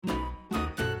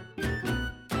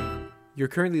You're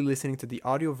currently listening to the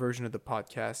audio version of the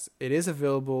podcast. It is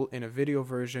available in a video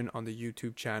version on the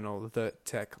YouTube channel, The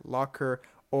Tech Locker,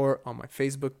 or on my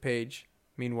Facebook page.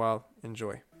 Meanwhile,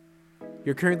 enjoy.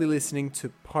 You're currently listening to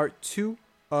part 2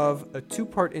 of a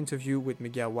 2-part interview with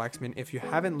Miguel Waxman. If you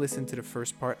haven't listened to the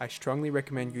first part, I strongly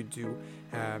recommend you do.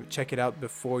 Check it out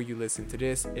before you listen to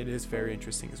this. It is very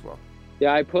interesting as well.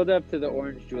 Yeah, I pulled up to the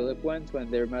Orange Julep once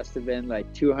when there must have been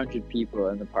like 200 people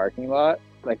in the parking lot,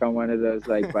 like on one of those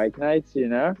like bike nights, you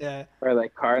know? Yeah. Or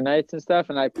like car nights and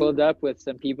stuff. And I pulled up with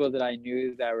some people that I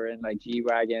knew that were in like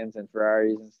G-Wagons and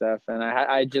Ferraris and stuff. And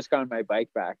I just got my bike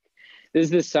back.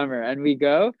 This summer. And we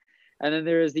go. And then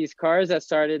there was these cars that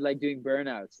started like doing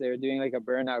burnouts. They were doing like a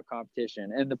burnout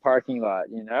competition in the parking lot,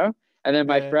 you know? And then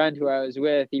my friend who I was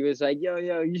with, he was like, yo,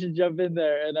 you should jump in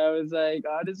there. And I was like,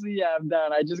 honestly, yeah, I'm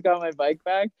down. I just got my bike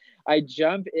back. I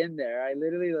jump in there. I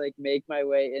literally like make my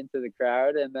way into the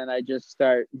crowd. And then I just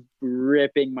start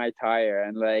ripping my tire.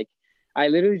 And like, I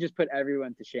literally just put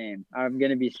everyone to shame. I'm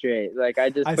going to be straight. Like I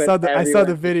saw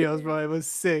the videos, bro. It was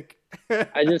sick.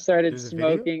 I just started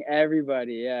smoking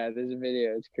everybody. Yeah, there's a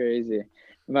video. It's crazy.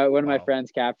 One of my friends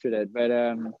captured it. But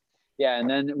yeah, and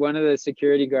then one of the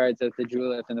security guards at the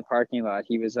Julep in the parking lot,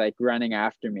 he was like running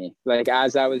after me. Like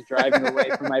as I was driving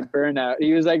away from my burnout,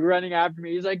 he was like running after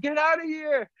me. He's like, get out of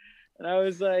here. And I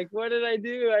was like, what did I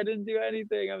do? I didn't do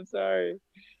anything. I'm sorry.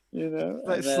 You know,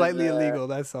 like slightly illegal.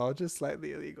 That's all. Just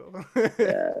slightly illegal.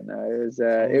 Yeah, no,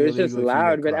 it was just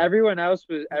loud, but everyone else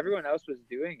was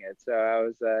doing it. So I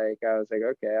was like,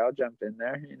 okay, I'll jump in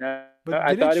there. You know, but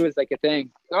I thought it was like a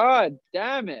thing. God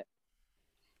damn it,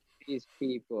 these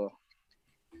people.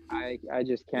 I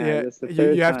just can't.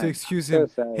 Yeah, you have to excuse him.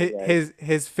 So sad,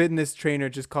 his fitness trainer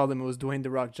just called him. It was Dwayne "The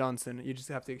Rock" Johnson. You just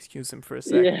have to excuse him for a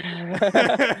second.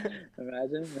 Yeah.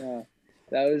 Imagine. No,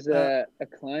 that was a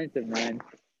client of mine.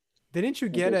 Didn't you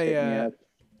get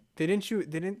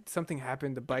didn't something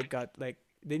happen? The bike got like,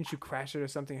 didn't you crash it or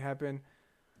something happened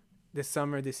this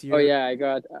year? Oh yeah, I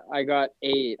got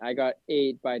 8. I got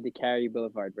 8 by DeCarry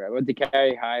Boulevard, bro. Well,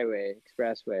 DeCarry Highway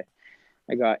Expressway.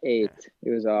 I got 8. It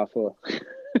was awful.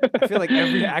 I feel like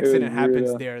every accident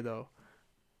happens there though.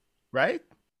 Right?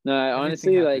 No,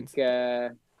 honestly, like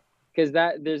because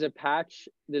there's a patch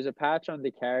on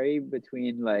DeCarry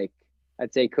between like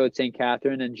I'd say Côte Saint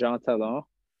Catherine and Jean Talon.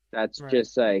 That's right.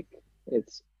 Just like,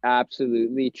 it's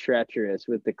absolutely treacherous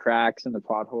with the cracks and the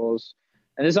potholes.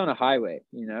 And it's on a highway,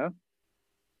 you know?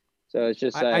 So it's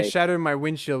just I shattered my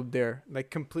windshield there, like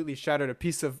completely shattered. A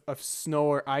piece of snow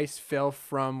or ice fell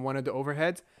from one of the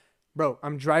overheads. Bro,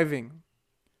 I'm driving,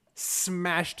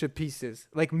 smashed to pieces.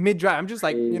 Like mid-drive, I'm just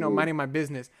like, you know, minding my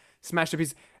business, smashed to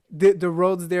pieces. The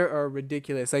roads there are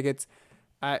ridiculous. Like it's,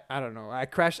 I don't know. I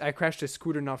crashed a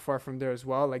scooter not far from there as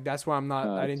well. Like that's why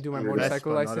I didn't do my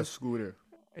motorcycle license. Not a scooter.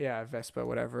 Yeah, Vespa,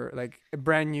 whatever. Like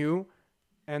brand new,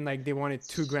 and like they wanted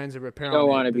 $2,000 of repair. You don't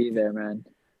want to be there, man.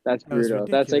 That's brutal.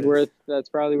 That's like that's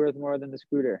probably worth more than the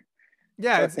scooter.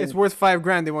 Yeah, it's worth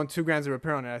 $5,000. They want $2,000 of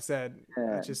repair on it. I said,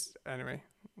 it's just anyway,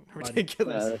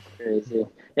 ridiculous. That's crazy.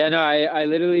 Yeah, no, I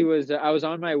literally was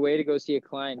on my way to go see a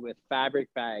client with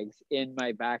fabric bags in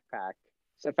my backpack.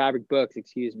 Fabric books,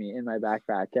 excuse me, in my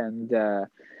backpack, and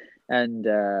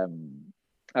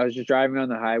I was just driving on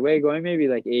the highway going maybe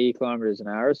like 80 kilometers an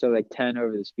hour, so like 10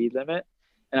 over the speed limit,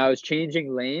 and I was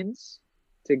changing lanes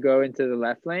to go into the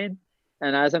left lane,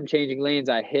 and as I'm changing lanes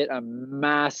I hit a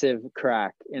massive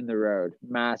crack in the road,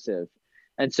 massive.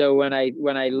 And so when I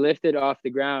lifted off the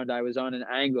ground, I was on an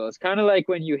angle. It's kind of like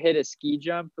when you hit a ski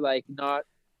jump, like not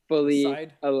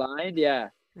fully aligned, yeah.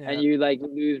 And you like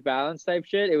lose balance type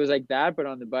shit. It was like that, but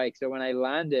on the bike. So when I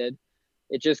landed,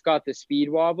 it just got the speed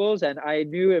wobbles, and I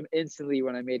knew instantly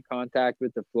when I made contact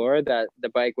with the floor that the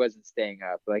bike wasn't staying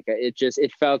up. Like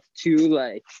it felt too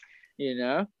like, you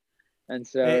know, and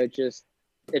so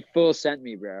it full sent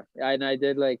me, bro. And I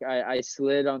did like I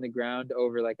slid on the ground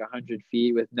over like 100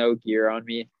 feet with no gear on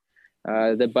me.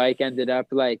 The bike ended up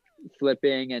like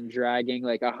flipping and dragging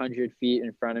like 100 feet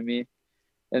in front of me.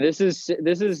 And this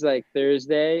is like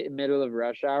Thursday, middle of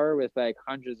rush hour with like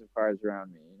hundreds of cars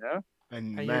around me, you know?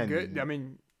 And man, you're good. I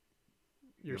mean,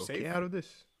 you're safe out of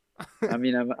this. I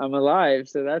mean, I'm alive,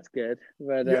 so that's good.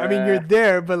 But I mean, you're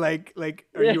there, but like,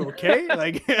 are you okay?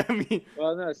 Like, I mean.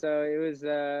 Well, no. So it was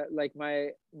like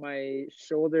my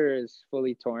shoulder is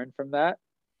fully torn from that,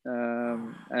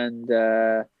 and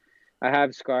I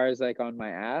have scars like on my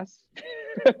ass.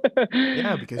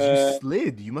 Yeah, because you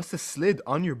slid. You must have slid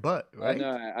on your butt, right?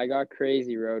 No, I got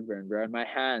crazy road burn, bro. And my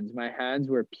hands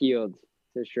were peeled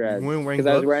to shreds. You weren't wearing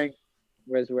gloves? I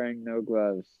was wearing no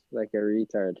gloves, like a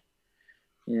retard.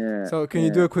 Yeah. So can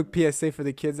you do a quick PSA for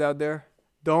the kids out there?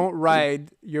 Don't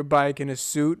ride your bike in a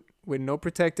suit with no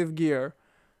protective gear,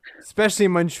 especially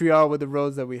in Montreal with the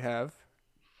roads that we have.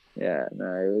 Yeah, no,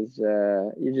 it was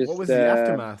you What just was the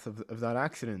aftermath of that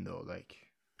accident though? Like,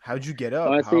 how'd you get up?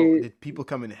 How honestly, did people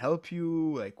come and help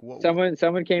you? Like, what?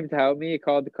 someone came to help me,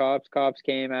 called the cops. Cops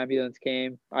came, ambulance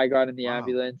came. I got in the Wow.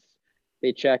 ambulance.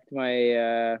 They checked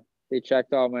my they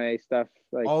checked all my stuff,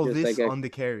 like All just this like a on the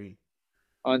carry.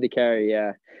 on the carry,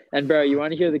 yeah. And bro, you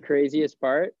want to Fucking hear the hell. craziest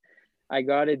part? I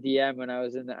got a DM when I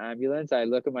was in the ambulance. I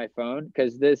look at my phone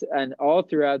because this, and all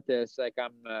throughout this, like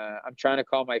I'm trying to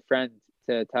call my friend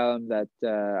to tell him that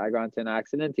I got into an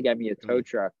accident to get me a tow Mm.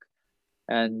 truck,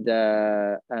 and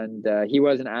he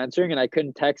wasn't answering, and I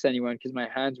couldn't text anyone because my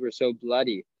hands were so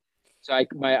bloody. So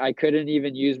I couldn't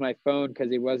even use my phone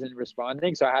because it wasn't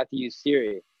responding. So I had to use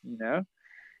Siri, you know,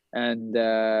 and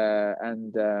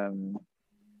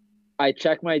I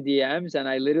check my DMs and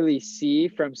I literally see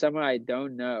from someone I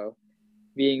don't know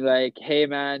being like, "Hey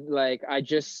man, like I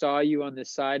just saw you on the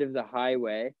side of the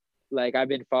highway. Like I've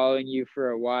been following you for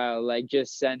a while. Like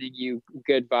just sending you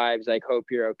good vibes. Like hope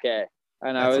you're okay."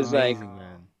 And I That's was like, amazing,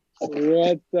 man.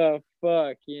 "What the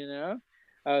fuck?" You know?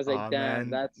 I was like, Ah, "Damn, man,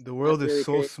 that's the world that's is really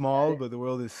so crazy." small, but the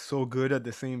world is so good at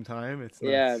the same time. It's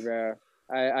Yeah, nuts. bro.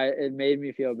 I it made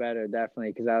me feel better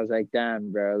definitely because I was like,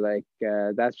 "Damn, bro. Like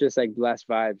that's just like blessed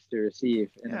vibes to receive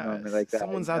in a Yeah, moment like that."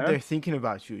 someone's You out know? there thinking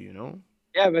about you, you know?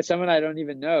 Yeah, but someone I don't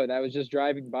even know that was just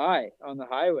driving by on the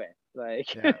highway. Like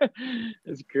Yeah,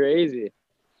 it's crazy. it's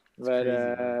But crazy,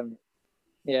 man.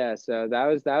 yeah, so that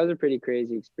was a pretty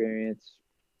crazy experience.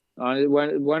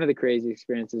 One of the crazy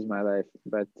experiences in my life.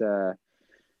 But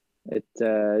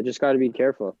it just got to be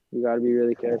careful. You got to be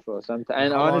really careful. Sometimes, And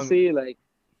and how long honestly, like,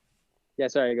 yeah,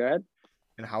 sorry, go ahead.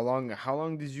 and how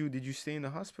long did you stay in the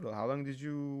hospital? How long were I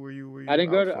you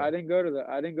didn't go out to I for? didn't go to the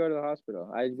I didn't go to the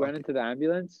hospital. I went Okay. into the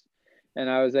ambulance, and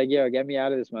I was like, "Yo, get me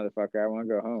out of this motherfucker. I want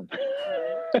to go home."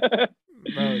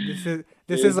 Bro, this is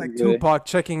like Basically. Tupac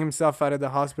checking himself out of the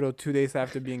hospital 2 days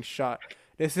after being shot.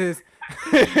 This is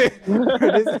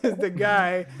this is the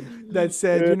guy that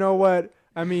said, you know what?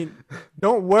 I mean,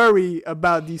 don't worry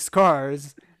about these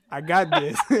scars. I got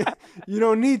this. You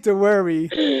don't need to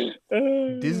worry.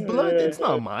 This blood, Yeah, it's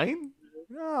not mine.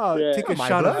 No, yeah, take a Not my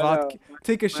shot of blood. I know. vodka.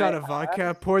 Take a My shot of vodka.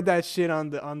 ass, Pour that shit on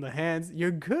the hands.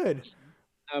 You're good.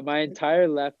 my entire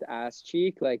left ass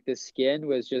cheek, like the skin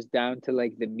was just down to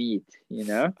like the meat, you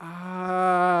know?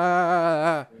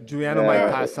 Ah. Giuliano might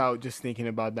Yeah. pass out just thinking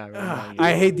about that right now, you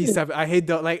I know? hate these stuff. I hate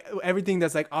the like everything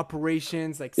that's like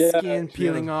operations, like Yeah, skin Giuliano's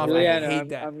peeling off. I broken. Juliana, hate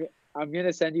that. I'm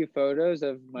gonna send you photos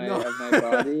of my No,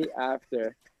 body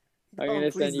after. I'm no,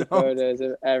 gonna send please you don't. photos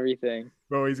of everything.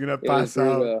 Bro, he's gonna It was pass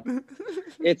out. brutal.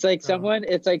 It's like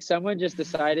someone just Oh.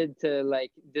 decided to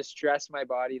like distress my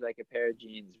body like a pair of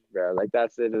jeans, bro. Like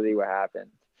that's literally what happened.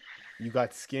 You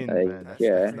got skinned, Like, man. That's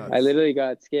yeah, I nuts. Crazy. literally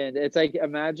got skinned. It's like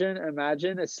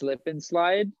imagine a slip and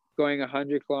slide going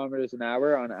 100 kilometers an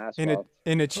hour on In a asphalt.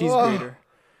 in a cheese Oh. grater.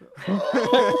 Oh.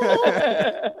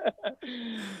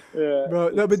 Yeah, Bro,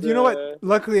 no, it's but you know what?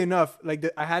 Luckily enough, like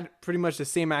I had pretty much the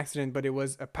same accident, but it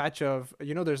was a patch of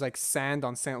there's like sand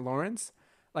on St. Lawrence,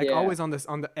 like yeah, always on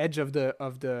the edge of the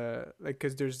like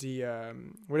because there's the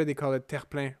what do they call it,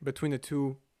 terre-plein between the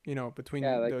two, yeah, between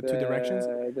like the two directions.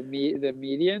 the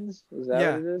medians. Is that what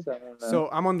Yeah. it is? I don't know. So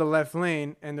I'm on the left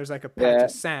lane and there's like a patch Yeah,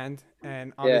 of sand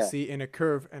and yeah. obviously in a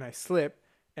curve and I slip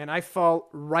and I fall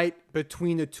right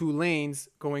between the two lanes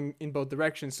going in both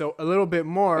directions. So a little bit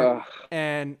more Ugh,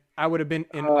 and I would have been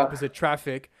in ugh, opposite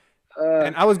traffic. ugh.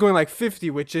 And I was going like 50,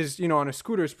 which is, on a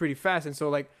scooter is pretty fast. And so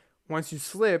like once you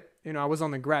slip, I was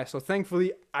on the grass. So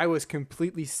thankfully I was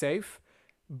completely safe,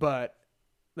 but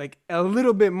like a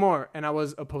little bit more and I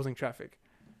was opposing traffic.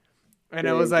 And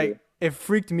I was like, Crazy. it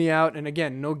freaked me out. And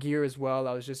again, no gear as well.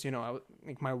 I was just,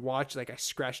 like my watch, like I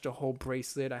scratched a whole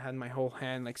bracelet. I had my whole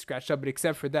hand like scratched up, but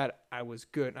except for that, I was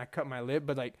good. I cut my lip,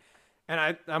 but like,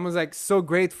 and I was like so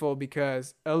grateful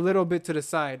because a little bit to the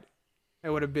side, it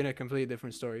would have been a completely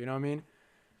different story. You know what I mean?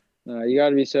 No, you got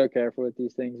to be so careful with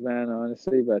these things, man.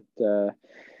 Honestly, but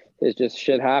it's just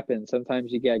shit happens.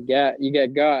 Sometimes you get got.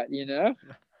 You know?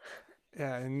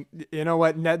 Yeah. And you know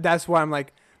what? That's why I'm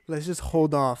like, let's just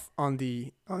hold off on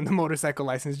the motorcycle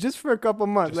license just for a couple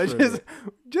months. Just Let's for a bit.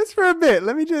 just for a bit.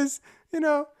 Let me just, you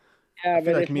know, I Yeah, feel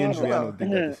but like if me and not hold Giuliano off.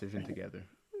 did that decision together.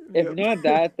 if Yep. not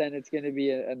that, then it's gonna be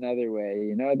another way.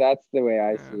 You know, that's the way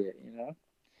I Yeah. see it. You know,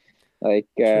 like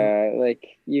True.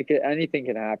 you could anything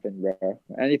can happen, bro.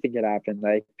 Anything can happen.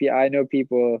 Like I know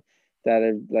people that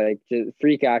are like just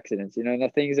freak accidents. You know, the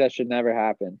things that should never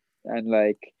happen, and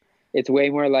like it's way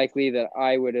more likely that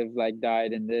I would have like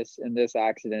died in this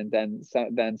accident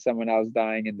than someone else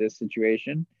dying in this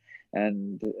situation.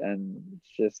 and it's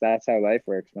just that's how life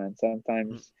works, man. Mm.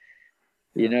 Sometimes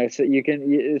Yeah. so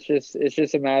it's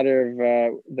just a matter of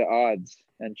the odds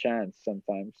and chance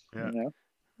sometimes, Yeah.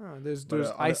 Oh, there's But there's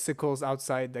on a, icicles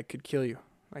outside that could kill you,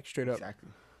 like straight up. exactly,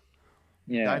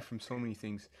 you die yeah. from so many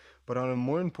things. But on a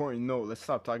more important note, let's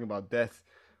stop talking about death.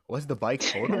 Was the bike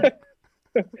total?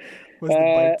 What's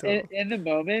the bike In, total? in the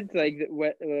moment, like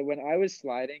when I was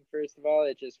sliding, first of all,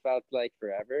 it just felt like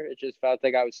forever. It just felt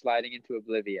like I was sliding into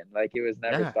oblivion, like it was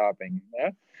never Yeah. stopping, you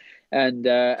know? And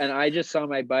I just saw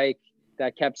my bike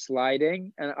that kept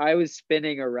sliding, and I was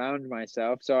spinning around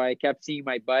myself. So I kept seeing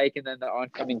my bike, and then the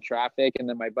oncoming traffic, and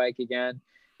then my bike again,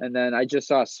 and then I just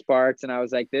saw sparks, and I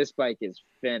was like, "This bike is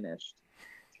finished.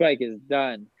 This bike is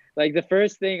done." Like the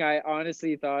first thing I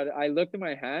honestly thought, I looked at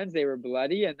my hands, they were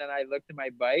bloody, and then I looked at my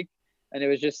bike, and it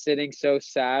was just sitting so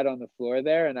sad on the floor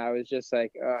there, and I was just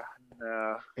like, "Oh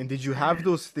no." And did you have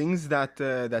those things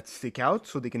that stick out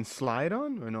so they can slide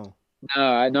on or no?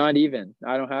 No, not even.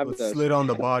 I don't So have it those. slid on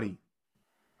the body.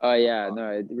 Oh yeah, Uh, no,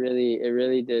 it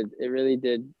really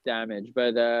did damage,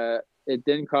 but it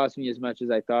didn't cost me as much as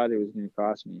I thought it was going to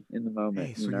cost me in the moment,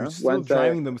 hey, you so you're know? still Once I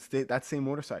driving that same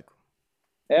motorcycle.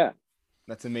 Yeah,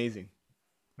 That's amazing.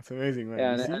 That's amazing, man.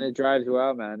 yeah, You and see? it drives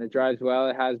well, man. It drives well.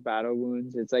 It has battle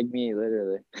wounds. It's like me,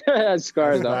 literally. It has That's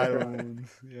scars all bad across. ones.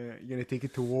 Yeah, you're gonna take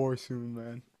it to war soon,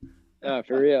 man. No,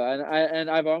 for real. And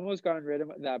I've almost gotten rid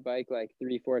of that bike like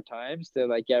 3 4 times to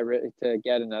like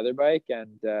get another bike,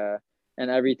 and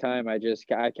every time I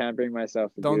can't bring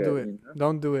myself to do Don't do it, it. you know?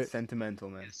 Don't do it. Sentimental,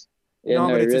 man. Yes. Yeah, No,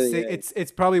 no, but it it's a really sick. is.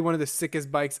 It's probably one of the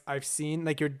sickest bikes I've seen.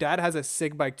 Like your dad has a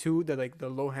sick bike too, that like the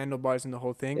low handlebars and the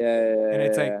whole thing. Yeah, yeah, And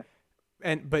it's like,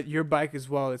 yeah, but your bike as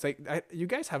well. It's like you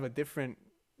guys have a different.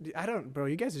 I don't, bro.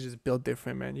 You guys are just built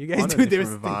different, man. You guys On a do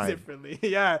different things vibe. differently.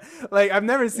 Yeah, like I've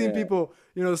never seen yeah. people,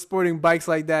 sporting bikes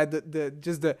like that.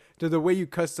 The way you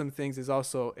custom things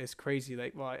is crazy.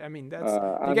 Like, well, I mean, that's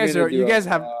I'm gonna you do a guys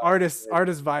have lot of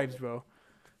artist vibes, bro.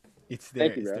 It's there.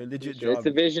 Thank you, It's bro. their legit Appreciate it. It's job.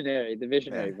 the Yeah,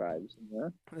 visionary vibes, you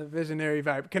know? the visionary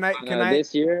vibe. But Can I?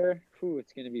 this year, whew,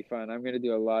 it's gonna be fun. I'm gonna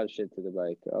do a lot of shit to the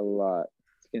bike. A lot.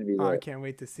 It's gonna be Oh, I lit. can't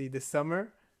wait to see this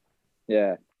summer.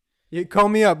 Yeah. You call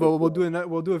me up, For but sure.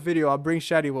 we'll do a video. I'll bring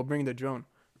Shadi. We'll bring the drone.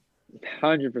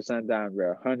 100% down,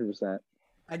 bro. 100%.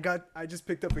 I just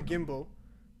picked up a gimbal,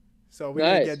 so we're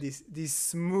gonna get Nice. these It's Oh a yeah,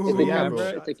 smooth bro. camera.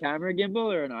 It's a shots. camera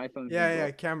gimbal or an iPhone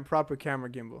Yeah, gimbal. proper camera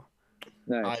gimbal.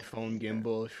 Nice. iPhone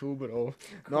gimbal, shoe, bro.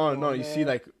 Come No, no. on, You see, man.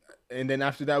 like, and then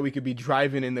after that, we could be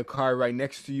driving in the car right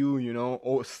next to you. You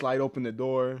know, slide open the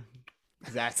door.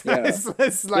 Exactly. Yeah.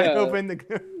 Let's slide Yeah. open the.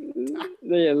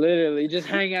 Yeah, literally just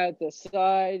hang out the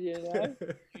side, you know?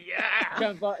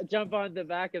 Yeah. Jump on the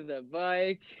back of the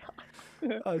bike.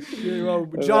 Oh shit! Well,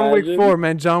 John Wick Imagine. 4,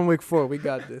 man. John Wick 4. We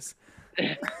got this.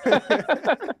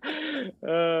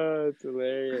 Oh, it's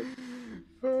hilarious.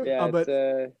 Yeah, But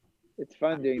it's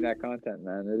fun doing that content,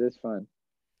 man. It is fun.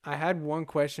 I had one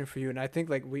question for you, and I think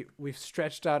like we've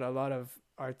stretched out a lot of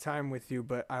our time with you,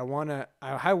 but I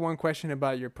had one question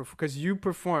about your because you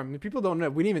perform. People don't know.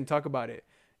 We didn't even talk about it.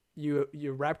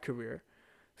 Your rap career.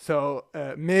 So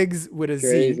Migs with a Z.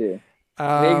 Crazy.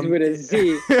 Migs with a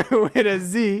Z. With a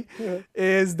Z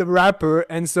is the rapper,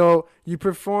 and so you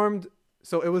performed.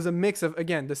 So it was a mix of,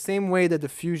 again, the same way that the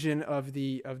fusion of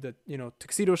the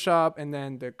tuxedo shop and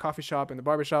then the coffee shop and the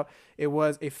barber shop. It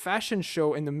was a fashion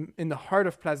show in the heart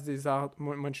of Place des Arts,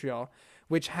 Montreal,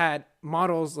 which had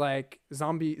models like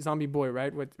Zombie Boy,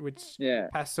 right, which Yeah.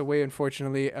 passed away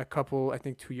unfortunately I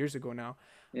think 2 years ago now.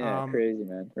 Yeah, Um, crazy,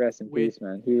 man. Rest in with peace,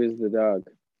 man. He was the dog.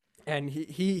 and he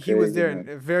was Crazy, there, and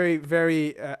man. a very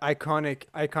very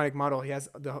iconic model. He has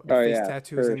the Oh face yeah,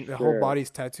 tattoos for and the whole sure. body's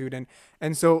tattooed,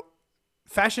 and so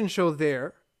fashion show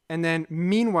there, and then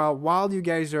meanwhile while you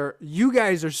guys are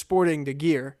sporting the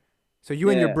gear, so you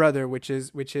and your Yeah. brother, which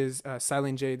is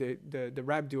Silent J, the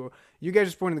rap duo, you guys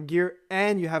are sporting the gear,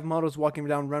 and you have models walking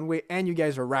down runway, and you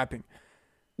guys are rapping.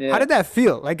 How Yeah. did that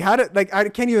feel? Like I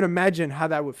can't even imagine how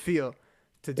that would feel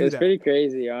to It do was that. pretty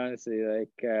crazy, honestly.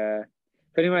 Like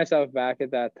putting myself back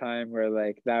at that time where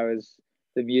like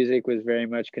the music was very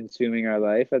much consuming our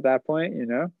life at that point, you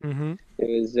know? Mm-hmm. It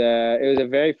was a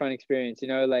very fun experience, you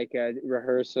know, like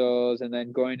rehearsals and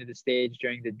then going to the stage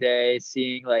during the day,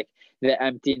 seeing like the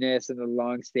emptiness and the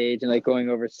long stage and like going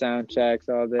over sound checks,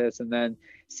 all this, and then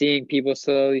seeing people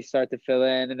slowly start to fill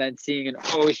in, and then seeing an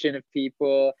ocean of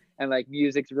people, and like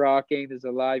music's rocking, there's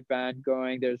a live band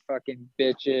going, there's fucking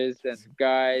bitches and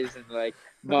guys and like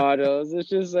models. It's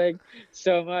just like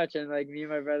so much, and like me and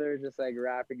my brother were just like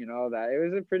rapping and all that. It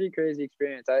was a pretty crazy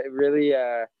experience. I really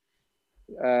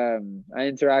I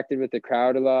interacted with the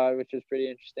crowd a lot, which was pretty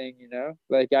interesting, you know.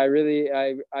 Like I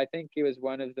think it was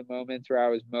one of the moments where I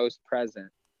was most present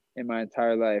in my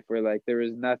entire life, where like there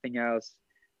was nothing else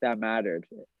that mattered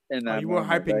in Oh, that you were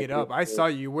moment. hyping Like it up. I saw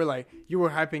you. You were like, you were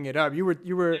hyping it up. yeah, I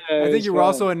it think was you were fun.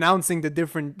 also announcing the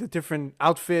different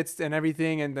outfits and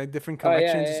everything and the different Oh yeah,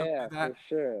 collections or yeah, something yeah, like for that.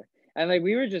 sure. And like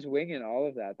we were just winging all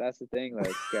of that. That's the thing.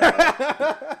 Like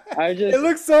I It just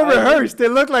looked so I just rehearsed. It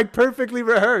looked like perfectly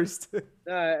rehearsed.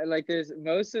 no, like there's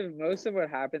most of what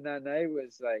happened that night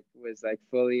was like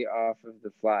fully off of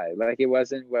the fly. Like it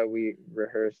wasn't what we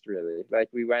rehearsed really. Like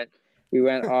we went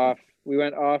off we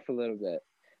went off a little bit.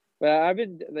 But I've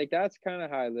been like that's kind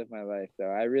of how I live my life though.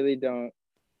 I really don't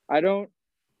I don't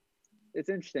it's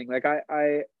interesting. Like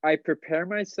I prepare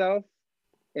myself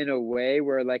in a way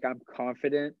where like I'm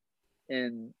confident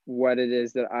in what it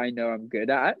is that I know I'm good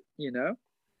at, you know?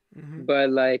 Hmm. But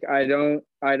like I don't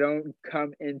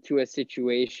come into a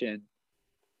situation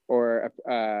or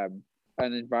an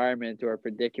environment or a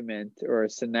predicament or a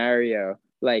scenario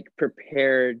like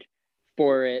prepared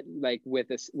for it like with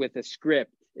a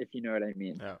script, if you know what I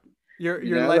mean. Yeah. You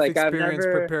Your know, life like I've experience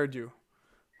never prepared you.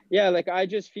 yeah, like I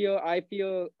just feel I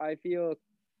feel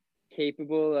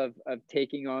capable of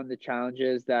taking on the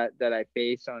challenges that I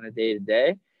face on a day to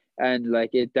day, and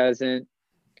like it doesn't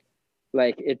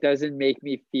make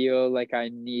me feel like I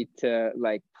need to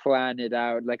like plan it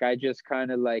out. Like I just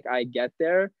kind of like I get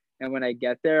there, and when I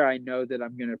get there, I know that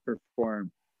I'm gonna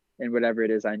perform in whatever it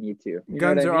is I need to. You know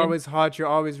what Guns I are mean? always hot. You're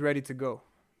always ready to go,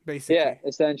 Yeah, basically.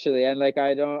 essentially. And like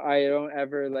I don't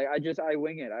ever like I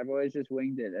wing it. I've always just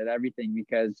winged it at everything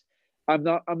because I'm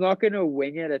not gonna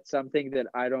wing it at something that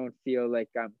I don't feel like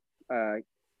I'm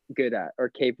good at or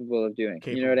capable of doing.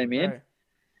 You know what I Capable, yeah. mean? Right.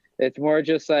 It's more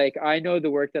just like I know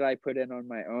the work that I put in on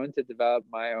my own to develop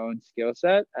my own skill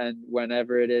set. And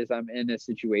whenever it is I'm in a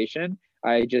situation,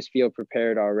 I just feel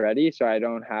prepared already. So I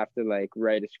don't have to like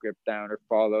write a script down or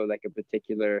follow like a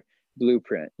particular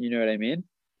blueprint. You know what I mean?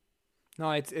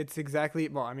 No, it's exactly.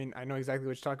 Well, I mean, I know exactly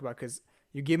what you're talking about because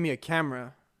you give me a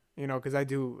camera, because I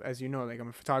do, as you know, like I'm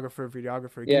a photographer,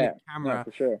 videographer. Give me Yeah, a no, camera,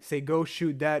 for sure. say go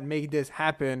shoot that, make this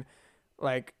happen.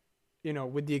 Like,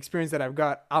 with the experience that I've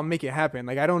got, I'll make it happen.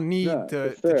 Like I don't need No,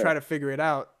 for to try sure. to figure it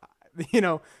out. You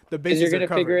know, the Because you're bases are gonna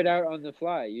figure covered. it out on the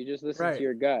fly. You just listen to Right.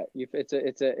 your gut. It's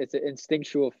an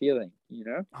instinctual feeling, you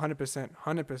know? 100%.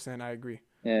 100%. I agree.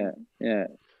 Yeah, yeah.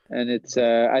 And it's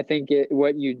But I think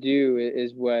what you do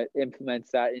is what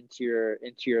implements that into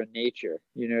your nature.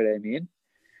 You know what I mean?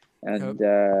 yep.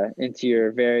 And into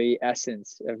your very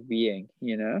essence of being.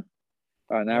 You know?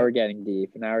 Oh, now Yep. we're getting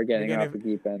deep. Now we're We're getting off getting the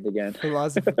deep end again.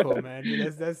 philosophical, man. Dude,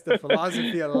 that's the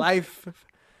philosophy of life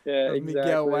Yeah, of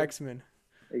Miguel exactly, Waxman.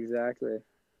 exactly.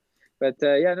 But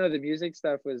yeah, no, the music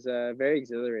stuff was very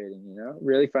exhilarating. You know,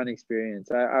 really fun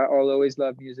experience. I'll always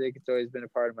love music. It's always been a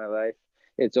part of my life.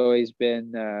 It's always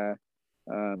been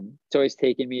it's always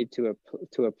taken me to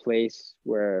a place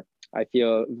where I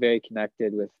feel very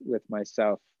connected with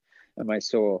myself and my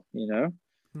soul. You know,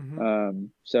 Hmm.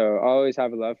 so I always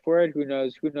have a love for it. Who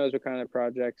knows what kind of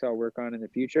projects I'll work on in the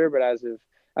future. But as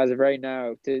of right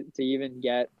now, to even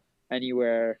get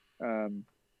anywhere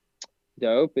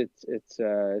dope,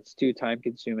 it's too time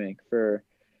consuming for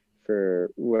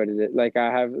what is it like.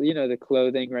 I have, you know, the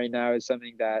clothing right now is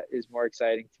something that is more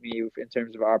exciting to me in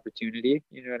terms of opportunity.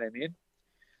 You know what I mean?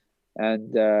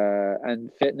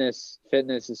 And fitness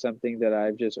is something that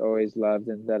I've just always loved,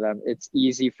 and that it's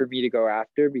easy for me to go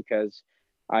after because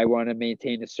I want to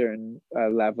maintain a certain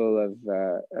level of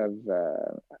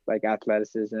like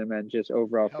athleticism and just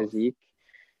overall Health. physique.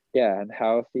 Yeah, and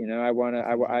health. You know, I want to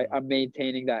Health in general. I'm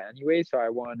maintaining that anyway, so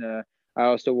I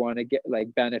also want to get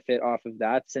like benefit off of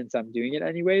that since I'm doing it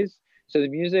anyways. So the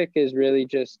music is really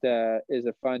just is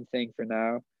a fun thing for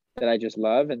now that I just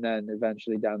love, and then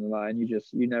eventually down the line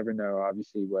you never know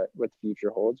obviously what the future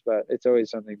holds, but it's always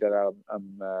something that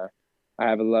I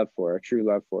have a love for, a true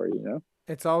love for, you know.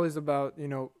 It's always about,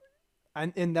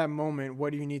 and in that moment,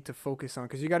 what do you need to focus on?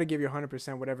 Because you got to give your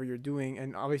 100% whatever you're doing,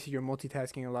 and obviously you're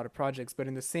multitasking a lot of projects. But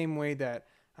in the same way that,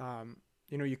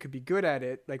 you could be good at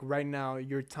it, like right now,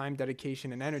 your time,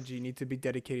 dedication, and energy need to be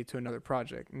dedicated to another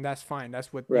project, and that's fine.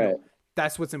 That's what Right.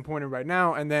 that's what's important right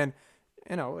now. And then,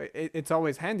 it's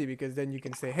always handy because then you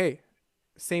can say, hey,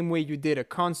 same way you did a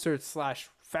concert slash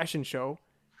fashion show,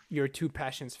 your two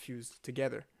passions fused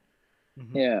together.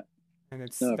 Hmm. Yeah. And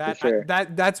it's No, for sure.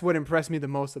 that's what impressed me the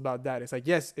most about that. It's like,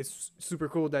 yes, it's super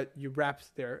cool that you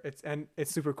rapped there.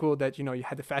 It's super cool that you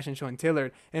had the fashion show in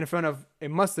Tailored in front of,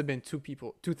 it must have been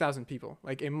 2,000 people.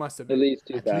 Like it must have At been least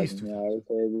At least 2,000. Yeah, I 2000. would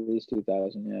say at least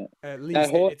 2,000. Yeah. at That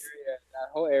least whole it's area, that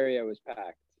whole area was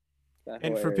packed. that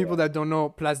whole And for people area. that don't know,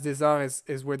 Place des Arts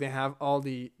is where they have all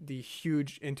the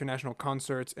huge international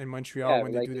concerts in Montreal Yeah,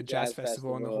 when they like do the the jazz jazz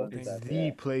festival and the festival whole and It's thing. stuff. the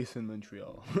Yeah, place in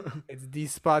Montreal. It's the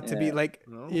spot to be. yeah, Like,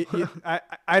 No?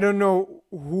 I don't know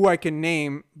who I can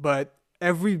name, but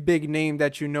every big name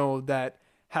that you know that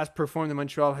has performed in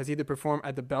Montreal has either performed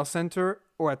at the Bell Center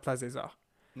or at Place des Arts.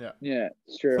 Yeah. yeah.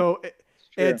 It's true. So It's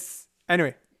true. it's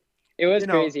anyway. It was You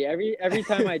know, crazy. Every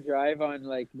time I drive on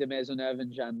like de Maisonneuve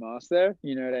and Jean Mos there,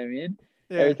 you know what I mean?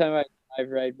 yeah. Every time I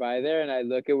drive right by there and I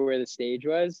look at where the stage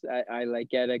was, I like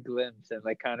get a glimpse and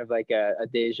like kind of like a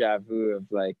deja vu of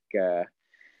like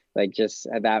just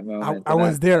at that moment. I And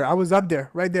was there. I was up there,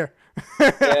 right there.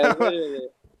 yeah, literally.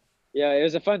 Yeah, it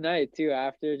was a fun night too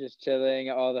after, just chilling,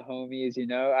 all the homies, you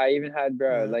know. I even had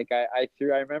bro, Yeah. like I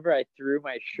remember I threw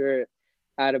my shirt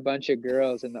at a bunch of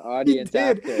girls in the He audience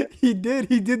did. after. He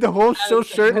did the whole show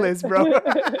shirtless, bro.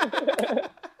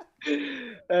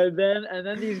 And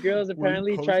then these girls Were you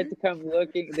apparently tried posing? to come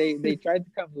looking. They tried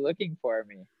to come looking for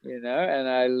me, you know,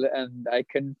 and I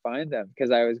couldn't find them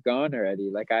because I was gone already.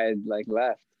 Like I had like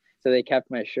left, so they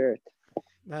kept my shirt.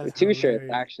 That's Two shirts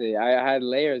hilarious. actually. I had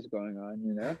layers going on,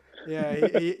 you know. Yeah,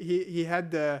 he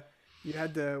had the you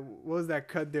had the what was that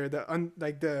cut there?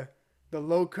 Like the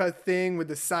low cut thing with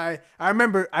the side. I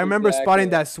remember spotting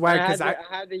Exactly. that And swag because I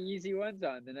had the Yeezy ones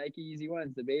on, the Nike Yeezy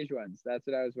ones, the beige ones. That's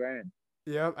what I was wearing.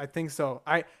 yeah, I think so.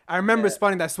 I remember Yeah,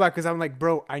 spotting that swag because I'm like,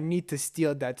 bro, I need to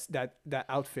steal that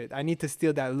outfit. I need to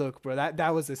steal that look, bro.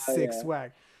 That was a oh sick yeah.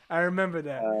 swag. I remember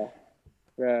that.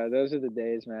 Bro, those are the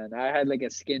days, man. I had like a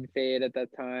skin fade at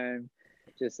that time.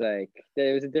 Just like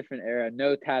it was a different era.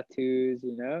 No tattoos,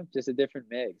 you know, just a different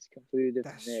mix, completely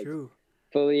different That's mix. true.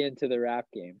 Fully into the rap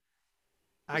game.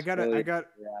 I Just got a fully I into got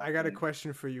the rap I got a game.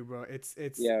 question for you, bro.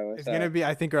 Yeah, what's It's gonna up? be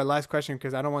I think our last question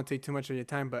because I don't want to take too much of your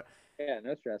time, but Yeah,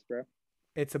 no stress, bro.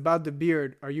 it's about the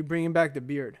beard. Are you bringing back the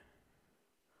beard?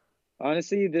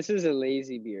 Honestly, this is a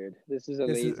lazy beard. This is a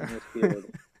This is laziness beard.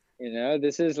 You know,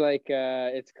 this is like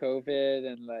it's COVID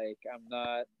and like I'm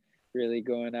not really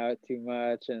going out too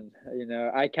much and you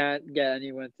know, I can't get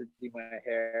anyone to do my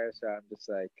hair, so I'm just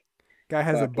like guy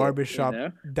has a fuck it, barber you shop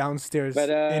know? But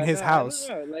downstairs in his no, I don't house.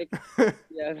 know. Like Oh,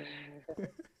 yeah.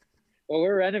 Well,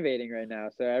 we're renovating right now,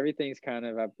 so everything's kind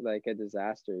of up like a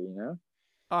disaster, you know?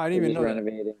 I didn't We're even just know that.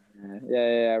 renovating.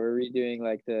 Yeah. We're redoing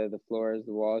like the floors,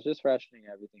 the walls, just freshening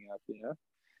everything up, you know?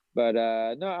 But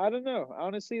no, I don't know.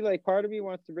 Honestly, like part of me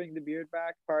wants to bring the beard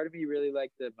back. Part of me really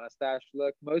like the mustache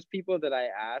look. Most people that I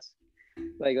ask,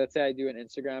 like let's say I do an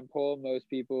Instagram poll, most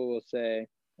people will say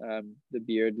the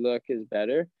beard look is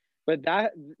better. But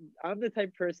that I'm the type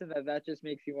of person that just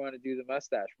makes you want to do the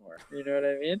mustache more. You know what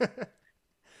I mean?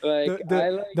 the Like the I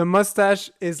like the mustache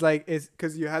is like is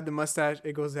because you had the mustache,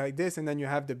 it goes like this, and then you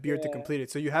have the beard to yeah, complete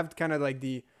it. So you have kind of like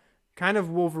the kind of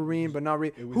Wolverine, but not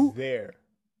really. It was Who there.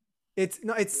 it's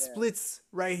no, it yeah, splits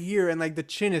right here, and like the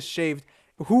chin is shaved.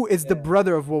 Who is the yeah,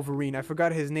 brother of Wolverine? I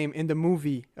forgot his name in the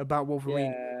movie about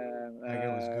Wolverine. yeah, That guy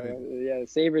was good. yeah,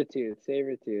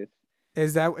 Sabretooth.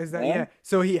 Is that Huh? yeah?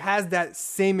 So he has that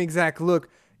same exact look.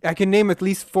 I can name at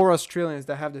least 4 Australians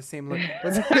that have the same look.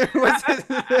 What's his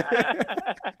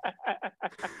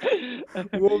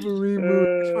Wolverine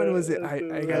movie? Which one was it? That's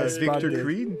I gotta spot Victor hilarious. this.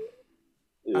 Creed.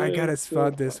 I Yeah, gotta it's so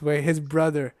spot this. Wait, his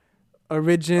brother,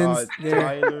 Origins.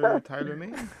 There, Tyler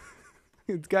May.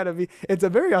 it's gotta be. It's a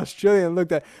very Australian look.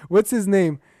 That what's his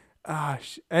name?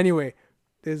 Anyway,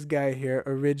 this guy here,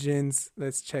 Origins.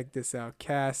 Let's check this out.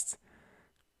 Cast.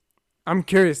 I'm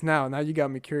curious now. Now you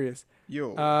got me curious.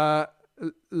 Yo. Uh,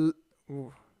 L-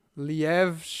 L-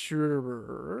 Liev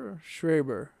Schreiber.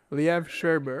 Liev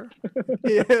Schreiber.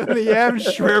 Liev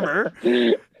Schreiber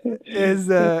is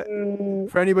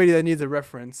for anybody that needs a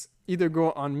reference. Either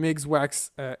go on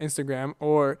Migswax Instagram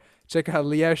or check out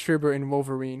Liev Schreiber in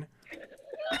Wolverine.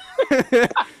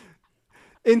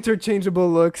 Interchangeable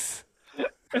looks.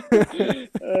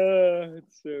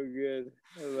 It's so good.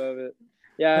 I love it.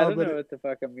 Yeah, I No, don't know what the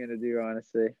fuck I'm gonna do,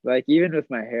 honestly. Like even with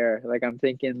my hair, like I'm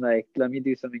thinking like let me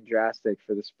do something drastic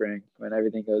for the spring when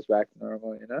everything goes back to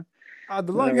normal, you know?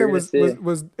 The No, long we're hair gonna was, see.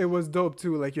 was dope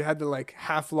too. Like you had the like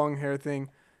half long hair thing.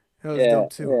 That was Yeah, dope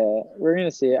too. yeah, we're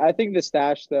gonna see. I think the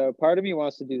stash though, part of me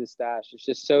wants to do the stash. It's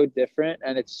just so different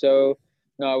and it's so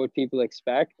not what people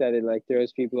expect that it like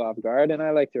throws people off guard, and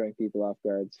I like throwing people off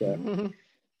guard. So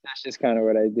that's just kind of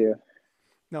what I do.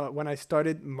 No, when I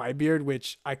started my beard,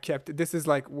 which I kept, this is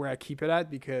like where I keep it at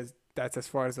because that's as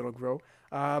far as it'll grow.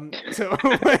 So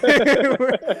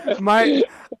my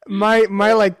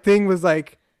my like thing was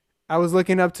like I was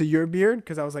looking up to your beard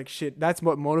because I was like, shit, that's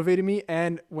what motivated me.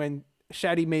 And when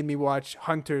Shaddy made me watch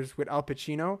Hunters with Al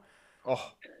Pacino,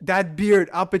 Oh, that beard,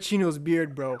 Al Pacino's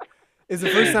beard, bro, It's the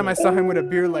first time I saw him with a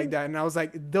beard like that, and I was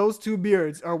like, those two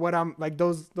beards are what I'm like.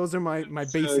 Those are my So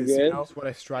bases, you good. know. That's what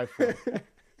I strive for.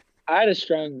 I had a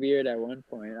strong beard at one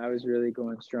point. I was really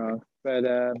going strong, but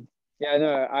yeah,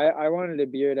 no, I wanted a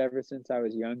beard ever since I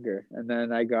was younger, and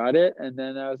then I got it, and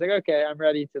then I was like, okay, I'm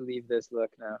ready to leave this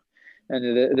look now.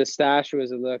 And the stash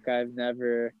was a look I've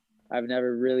never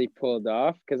really pulled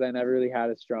off because I never really had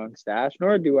a strong stash,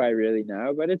 nor do I really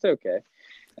now, but it's okay.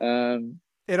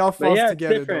 It all But falls yeah, it's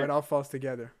together, though. It different. all falls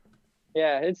together.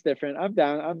 Yeah, it's different. I'm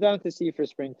down. I'm down to see for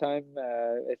springtime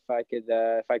if I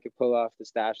could pull off the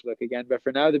stash look again. But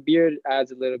for now, the beard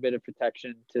adds a little bit of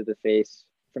protection to the face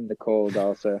from the cold,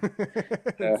 also.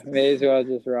 So may as well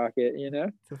just rock it, you know?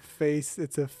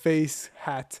 It's a face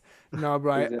hat. No,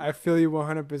 bro, Is it? I feel you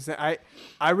 100%.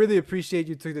 I really appreciate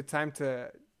you took the time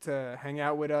to hang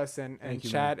out with us and Thank you,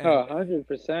 chat. man. Oh, And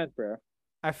 100%, bro.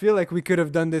 I feel like we could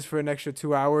have done this for an extra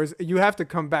 2 hours. You have to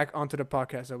come back onto the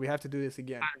podcast, so we have to do this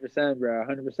again. 100%, bro.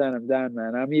 100%. I'm down,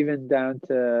 man. I'm even down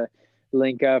to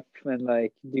link up and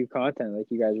like do content, like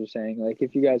you guys were saying. Like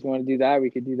if you guys want to do that, we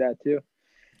could do that too.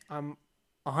 I'm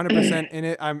 100% in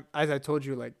it. I'm, as I told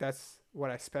you, like that's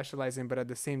what I specialize in. But at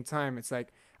the same time, it's like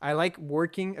I like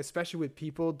working, especially with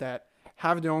people that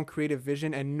have their own creative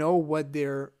vision and know what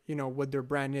their what their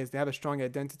brand is. They have a strong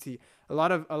identity. A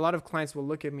lot of clients will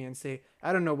look at me and say,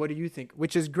 I don't know, what do you think?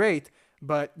 Which is great,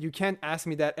 but you can't ask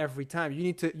me that every time. You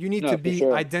need No, to for be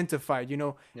sure. identified,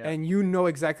 Yeah. and you know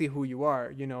exactly who you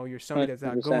are. You're somebody that's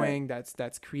 100%. outgoing,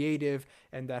 that's creative,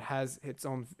 and that has his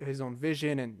own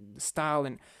vision and style.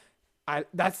 And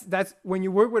that's when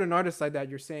you work with an artist like that,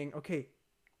 you're saying, okay,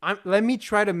 let me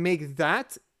try to make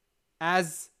that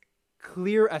as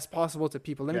clear as possible to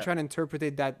people. Let me Yeah. try to interpret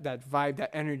that vibe, that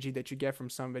energy that you get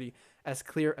from somebody as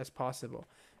clear as possible.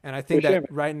 And I think For sure, that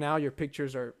man. right now your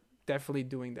pictures are definitely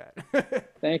doing that.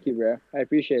 Thank you, bro. I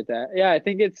appreciate that. Yeah, I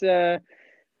think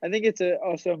it's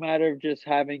also a matter of just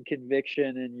having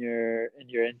conviction in your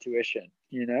intuition,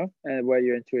 you know, and what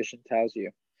your intuition tells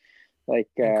you. Like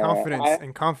and confidence I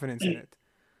and confidence in it.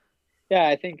 yeah,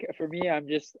 I think for me,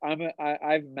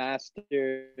 I've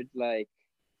mastered like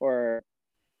or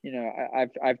you know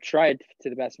I've tried to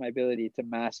the best of my ability to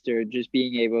master just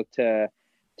being able to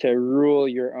rule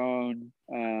your own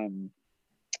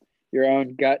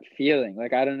gut feeling.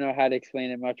 Like I don't know how to explain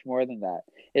it much more than that.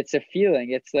 It's a feeling.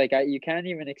 It's like you can't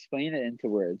even explain it into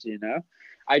words, you know?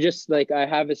 I just like I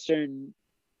have a certain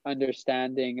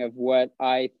understanding of what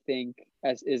I think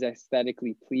as is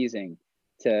aesthetically pleasing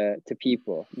to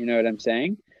people. You know what I'm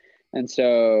saying? And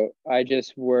so I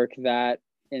just work that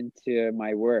into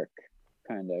my work,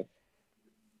 kind of.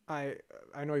 I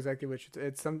I know exactly what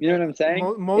it's some You know what I'm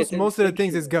saying? It's most of the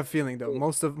things is instinctual. gut feeling though.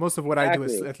 Most of what I do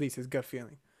is Exactly. at least is gut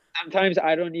feeling. Sometimes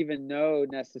I don't even know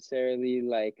necessarily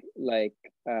like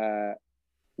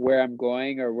where I'm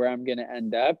going or where I'm gonna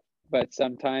end up, but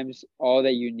sometimes all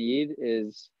that you need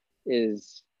is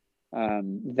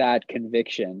that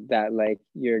conviction that like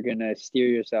you're gonna steer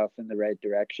yourself in the right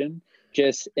direction,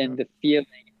 just Yeah. in the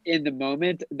feeling in the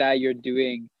moment that you're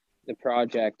doing the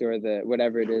project or the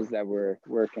whatever it is that we're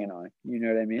working on. You know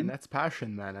what I And mean? that's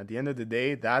passion, man. At the end of the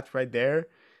day, that right there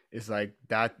is like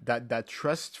that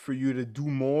trust for you to do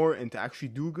more and to actually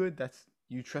do good. That's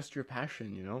you trust your passion.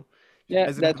 If you Yeah,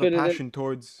 guys didn't that's have a what it is. passion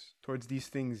towards these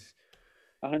things,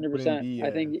 it wouldn't 100%. be.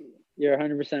 I think you're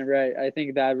 100% right. I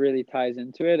think that really ties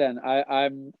into it, and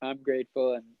I'm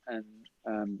grateful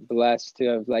and blessed to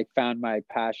have like found my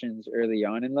passions early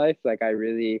on in life. Like I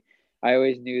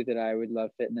always knew that I would love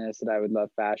fitness, that I would love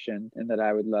fashion, and that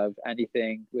I would love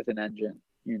anything with an engine.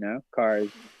 You know, cars,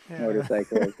 Yeah.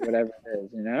 motorcycles, whatever it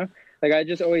is. You know, like I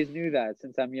just always knew that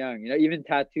since I'm young. You know, even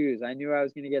tattoos. I knew I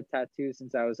was gonna get tattoos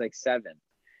since I was like 7.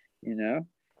 You know,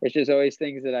 it's just always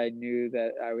things that I knew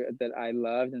that I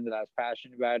loved and that I was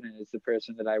passionate about, and it's the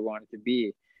person that I wanted to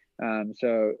be.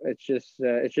 So it's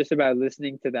just about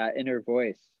listening to that inner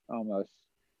voice almost.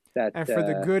 That And for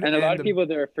the good and a lot and of the people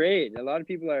they're afraid. A lot of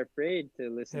people are afraid to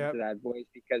listen yeah, to that voice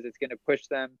because it's going to push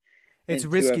them it's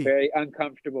into a risky. very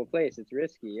uncomfortable place. It's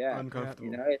risky, yeah. Yeah. You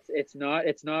Uncomfortable. know,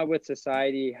 it's not what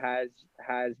society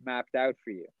has mapped out for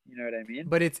you. You know what I mean?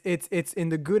 But it's in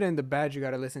the good and the bad you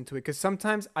gotta listen to it. Cause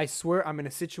sometimes I swear I'm in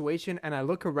a situation and I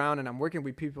look around and I'm working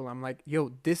with people. I'm like,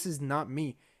 yo, this is not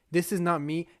me. This is not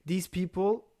me. These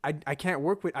people I can't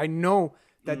work with. I know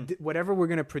that whatever we're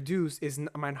gonna produce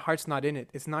my heart's not in it.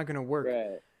 It's not gonna work.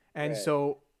 Right. And Right.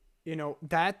 so,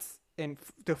 that's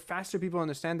the faster people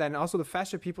understand that, and also the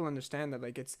faster people understand that,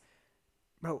 like it's,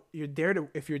 bro,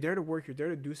 if you're there to work, you're there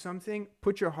to do something.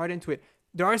 Put your heart into it.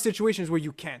 There are situations where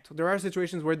you can't. There are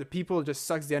situations where the people just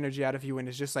sucks the energy out of you, and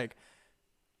it's just like,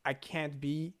 I can't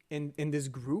be in this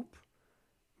group.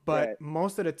 But Right.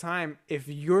 most of the time, if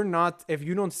you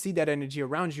don't see that energy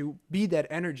around you, be that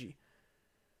energy.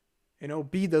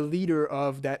 Be the leader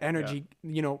of that Yeah. energy.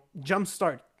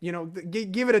 Jumpstart.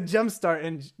 Give it a jumpstart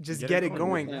and just Get it get it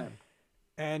going. going. Yeah.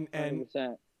 And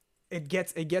 100%. it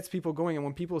gets people going. And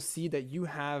when people see that you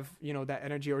have that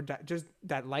energy or that just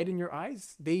that light in your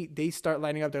eyes, they start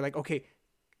lighting up. They're like, okay,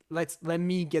 let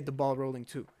me get the ball rolling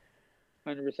too.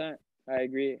 100%. I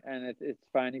agree, and it's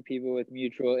finding people with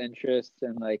mutual interests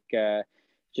and like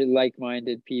just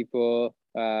like-minded people,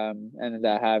 and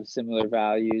that have similar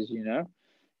values,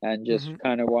 and just Mm-hmm.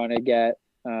 kind of want to get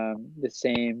the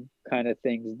same kind of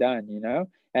things done,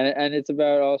 and it's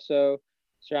about also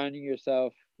surrounding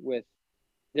yourself with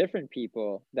different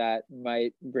people that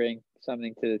might bring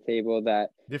something to the table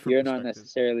that Different you're not perspectives.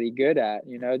 necessarily good at,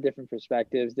 different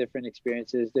perspectives, different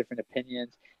experiences, different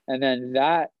opinions. And then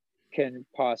that can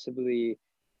possibly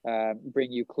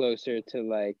bring you closer to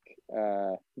like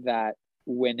that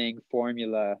winning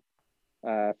formula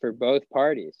for both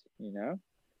parties,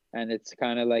 and it's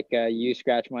kind of like you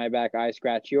scratch my back, I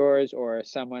scratch yours, or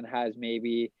someone has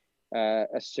maybe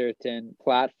a certain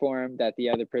platform that the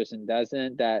other person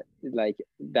doesn't, that like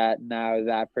that now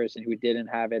that person who didn't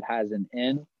have it has an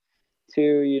in to,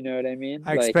 you know what I mean?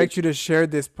 I Like expect it's, you to share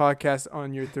this podcast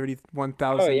on your oh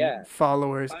yeah, 31,000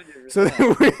 followers so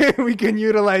 100%. that we can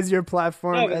utilize your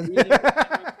platform No, but as you know what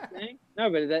I'm saying? No,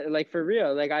 but that, like for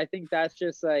real, like I think that's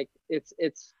just like it's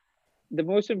the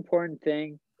most important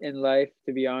thing in life,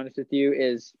 to be honest with you,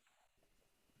 is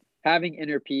having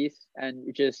inner peace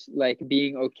and just like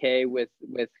being okay with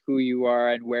who you are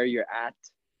and where you're at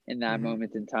in that Mhm.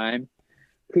 moment in time,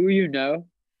 who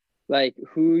like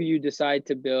who you decide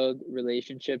to build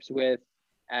relationships with,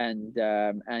 and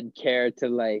care to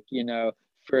like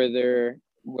further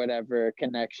whatever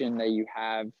connection that you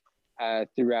have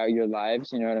throughout your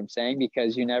lives, you know what I'm saying,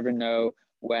 because you never know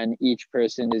when each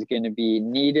person is going to be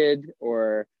needed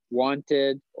or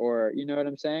wanted, or you know what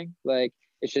I'm saying, like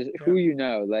it's just Yeah.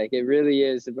 who like it really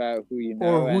is about who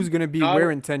Or who's and going to be not,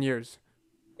 where in 10 years.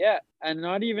 yeah, and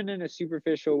not even in a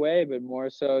superficial way, but more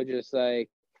so just like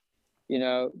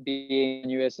being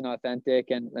genuine and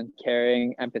authentic, and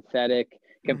caring, empathetic,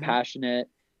 Hmm. compassionate,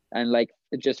 and like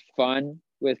just fun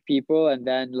with people. And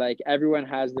then like everyone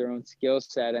has their own skill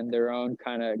set and their own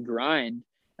kind of grind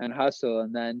and hustle.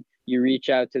 And then you reach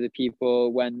out to the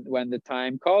people when the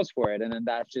time calls for it. And then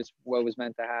that's just what was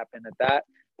meant to happen at that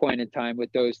point in time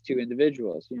with those two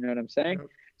individuals. You know what I'm saying? Yep.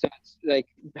 So it's like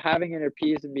having inner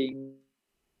peace and being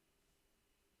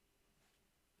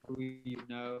who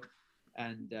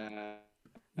and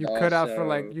You cut out for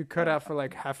like also you cut out for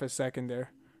like half a second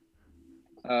there.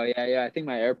 oh yeah, I think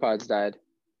my AirPods died.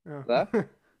 Oh. Hello?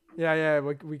 Yeah,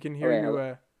 we can Oh hear wait, you.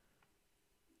 hello.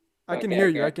 I can Okay, hear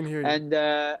you. I okay. can hear you. And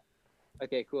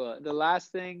okay, cool. The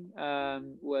last thing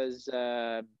was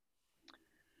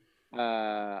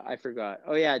I forgot.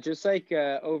 Oh yeah, just like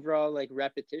overall like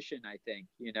repetition, I think,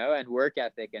 and work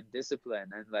ethic and discipline,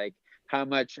 and like how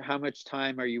much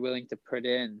time are you willing to put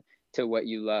in to what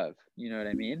you love? You know what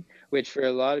I mean? Which for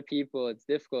a lot of people it's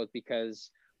difficult because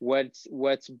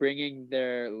what's bringing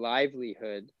their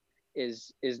livelihood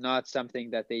is not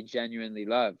something that they genuinely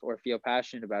love or feel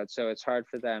passionate about. So it's hard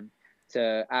for them to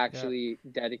Yeah. actually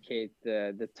dedicate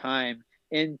the time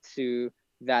into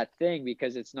that thing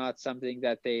because it's not something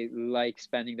that they like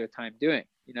spending their time doing,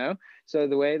 so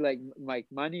the way like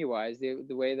money wise, the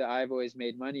way that I've always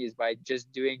made money is by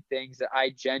just doing things that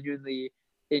I genuinely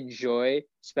enjoy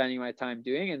spending my time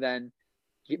doing, and then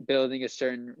building a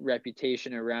certain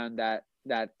reputation around that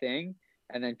thing,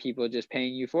 and then people just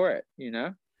paying you for it,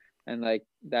 and like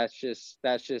that's just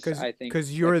Cause, I think cause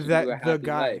a you're key to a the happy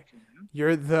guy. life,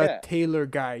 You're the yeah, tailor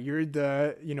guy. You're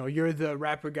the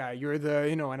rapper guy. You're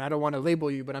and I don't want to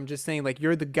label you, but I'm just saying like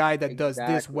you're the guy that does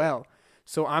this exactly, well.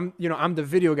 So I'm the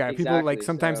video guy. People like exactly.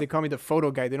 sometimes So they call me the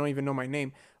photo guy. They don't even know my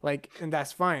name. Like, and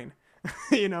that's fine.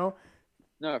 you know?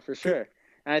 no, for 'Cause- sure.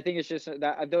 And I think it's just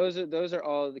that those are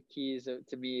all the keys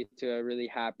to me to a really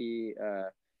happy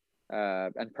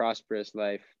and prosperous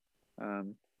life.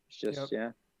 It's just Yep.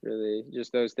 yeah, really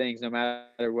just those things. No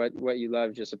matter what you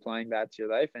love, just applying that to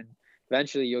your life, and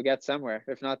eventually you'll get somewhere.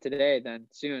 If not today, then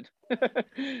soon.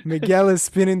 Miguel is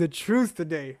spinning the truth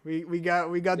today. We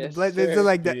got the Yes, this is sir.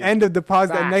 like the end of the pause.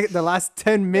 The Facts. last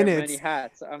 10 Wear many minutes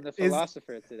hats. I'm the is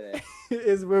philosopher today.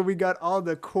 is where we got all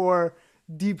the core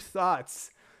deep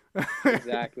thoughts.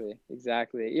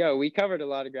 Exactly. Yo, we covered a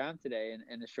lot of ground today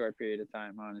in a short period of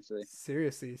time, honestly.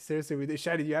 Seriously.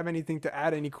 Shadi, do you have anything to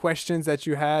add? Any questions that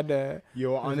you had?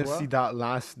 Yo, as honestly, well?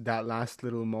 that last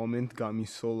little moment got me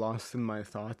so lost in my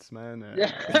thoughts, man.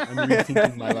 Yeah. I'm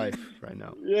rethinking my life right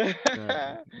now. Yeah.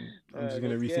 Uh, I'm just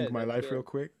gonna That's rethink good. my That's life real good.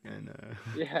 quick, and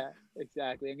Yeah,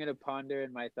 exactly. I'm gonna ponder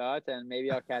in my thoughts, and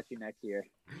maybe I'll catch you next year.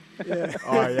 Yeah.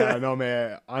 oh yeah, no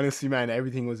man. Honestly, man,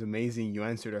 everything was amazing. You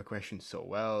answered our question so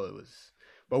well. It was,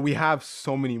 but we have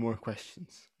so many more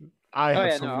questions. I Oh have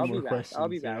yeah, so no, many I'll be more back. I'll be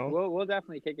questions. You back. know. We'll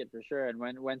definitely kick it for sure. And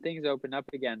when things open up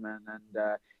again, man,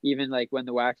 and even like when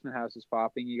the Waxman house is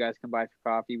popping, you guys come by for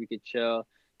coffee. We could chill,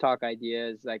 talk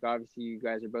ideas. Like obviously, you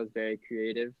guys are both very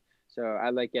creative, so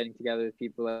I like getting together with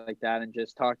people like that and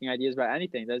just talking ideas about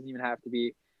anything. It doesn't even have to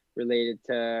be related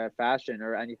to fashion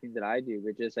or anything that I do,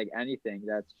 but just like anything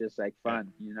that's just like Yeah. fun,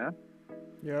 you know.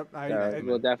 Yep. So Exactly,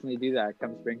 we'll man. definitely do that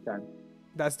come springtime.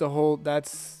 That's the whole.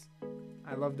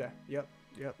 I love that. Yep.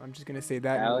 I'm just gonna say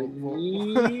that, and Hell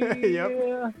yep.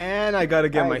 yeah! And I gotta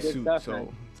get All my right, good suit, stuff, man.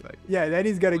 so it's like Yeah, then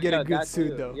he's gotta get a Yo, good that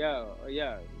suit too. though.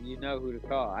 Yo, you know who to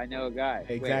call. I know a guy.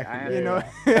 exactly. Wait, I there You you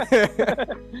know.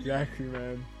 go. Exactly,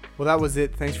 man. Well, that was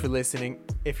it. Thanks for listening.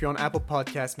 If you're on Apple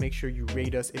Podcasts, make sure you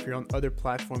rate us. If you're on other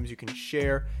platforms, you can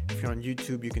share. If you're on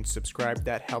YouTube, you can subscribe.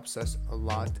 That helps us a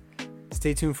lot.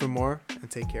 Stay tuned for more and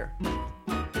take care.